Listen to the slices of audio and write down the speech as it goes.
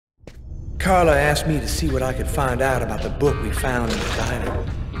Carla asked me to see what I could find out about the book we found in the diner.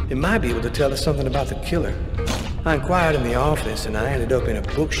 It might be able to tell us something about the killer. I inquired in the office and I ended up in a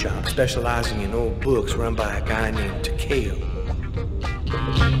bookshop specializing in old books run by a guy named Takeo.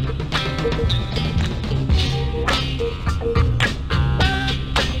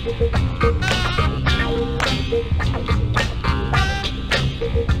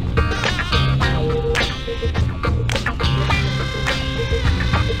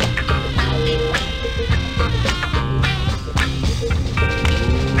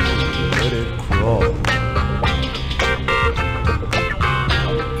 Let it crawl.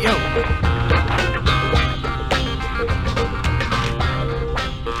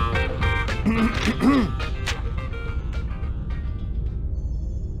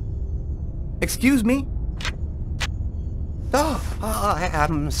 Excuse me? Oh, I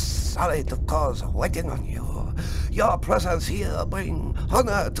am sorry to cause waiting on you. Your presence here brings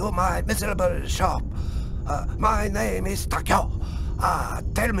honor to my miserable shop. My name is Takeo.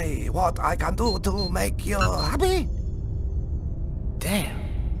 Tell me what I can do to make you happy? Damn.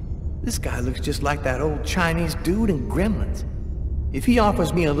 This guy looks just like that old Chinese dude in Gremlins. If he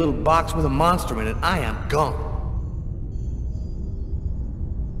offers me a little box with a monster in it, I am gone.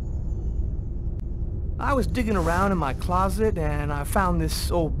 I was digging around in my closet and I found this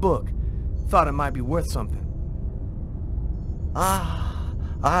old book. Thought it might be worth something.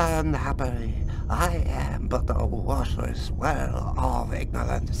 Unhappily, I am but a worthless well of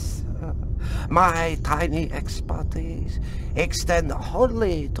ignorance. My tiny expertise extends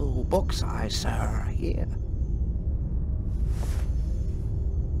wholly to books I sell here.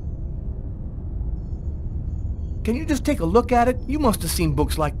 Can you just take a look at it? You must have seen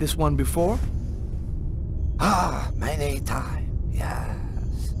books like this one before. Many times,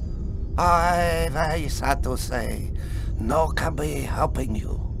 yes. I'm very sad to say, no can be helping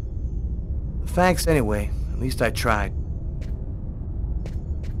you. Thanks anyway. At least I tried.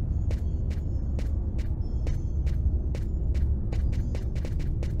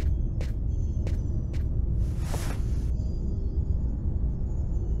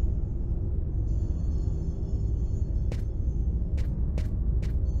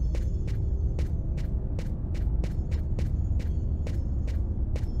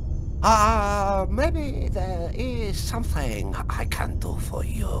 Maybe there is something I can do for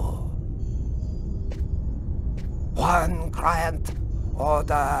you. One client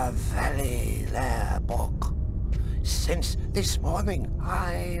ordered a very rare book. Since this morning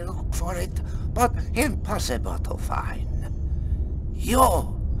I look for it, but impossible to find.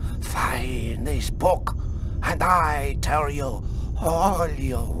 You find this book, and I tell you all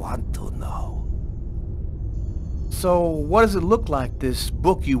you want to know. So, what does it look like, this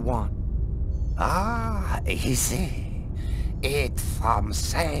book you want? Easy. It from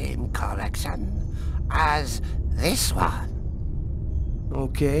same collection as this one.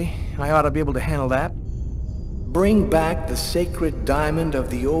 Okay, I ought to be able to handle that. Bring back the sacred diamond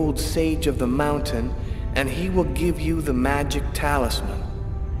of the old sage of the mountain, and he will give you the magic talisman.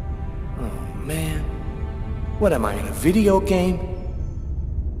 Oh, man. What am I, in a video game?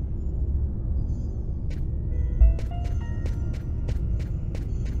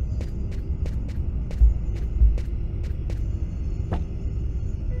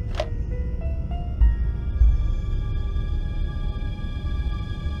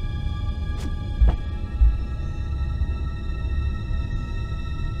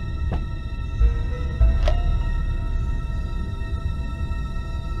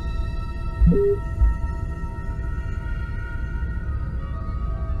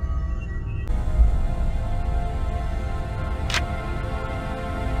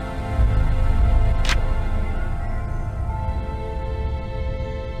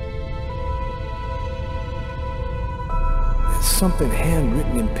 Something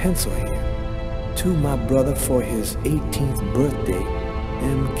handwritten in pencil here. To my brother for his 18th birthday,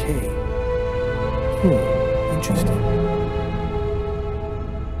 M.K. Interesting.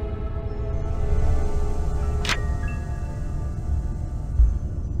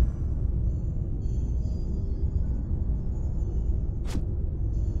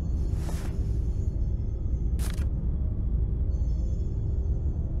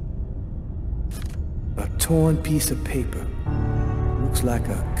 A torn piece of paper. Looks like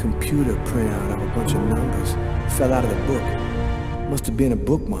a computer printout of a bunch of numbers. Fell out of the book. Must have been a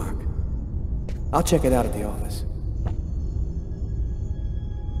bookmark. I'll check it out at the office.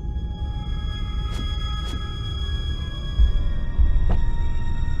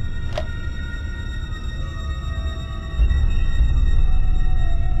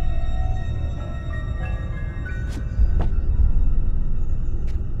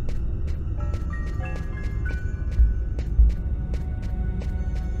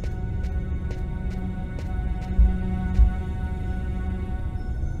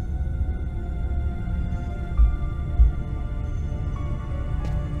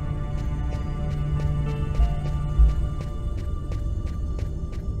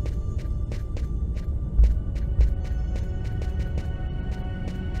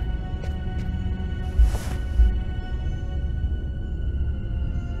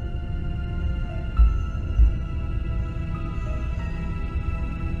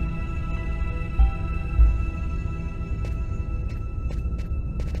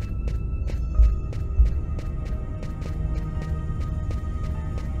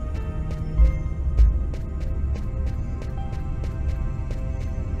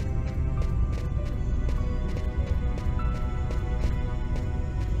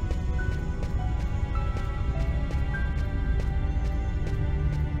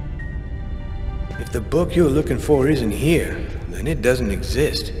 If the book you're looking for isn't here, then it doesn't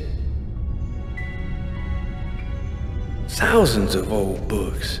exist. Thousands of old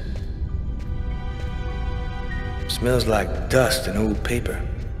books. Smells like dust and old paper.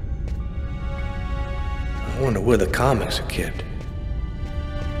 I wonder where the comics are kept.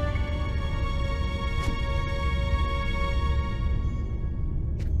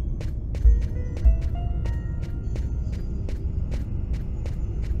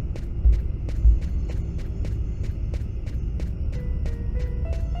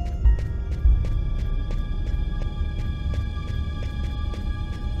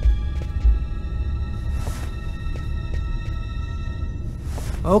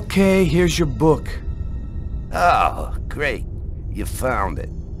 Okay, here's your book. Oh, great. You found it.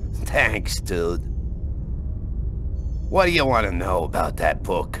 Thanks, dude. What do you want to know about that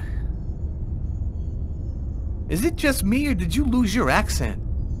book? Is it just me, or did you lose your accent?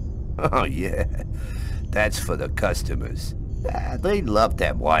 Oh, yeah. That's for the customers. They love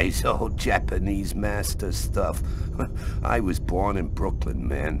that wise old Japanese master stuff. I was born in Brooklyn,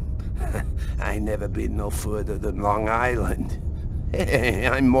 man. I never been no further than Long Island.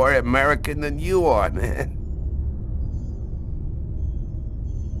 I'm more American than you are, man.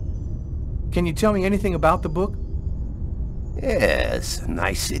 Can you tell me anything about the book? Yes, a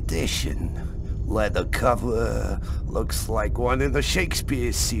nice edition. Leather cover, looks like one in the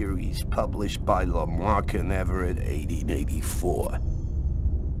Shakespeare series, published by Lamarck and Everett, 1884.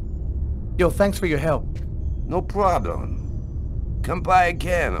 Yo, thanks for your help. No problem. Come by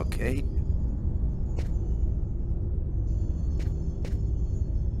again, okay?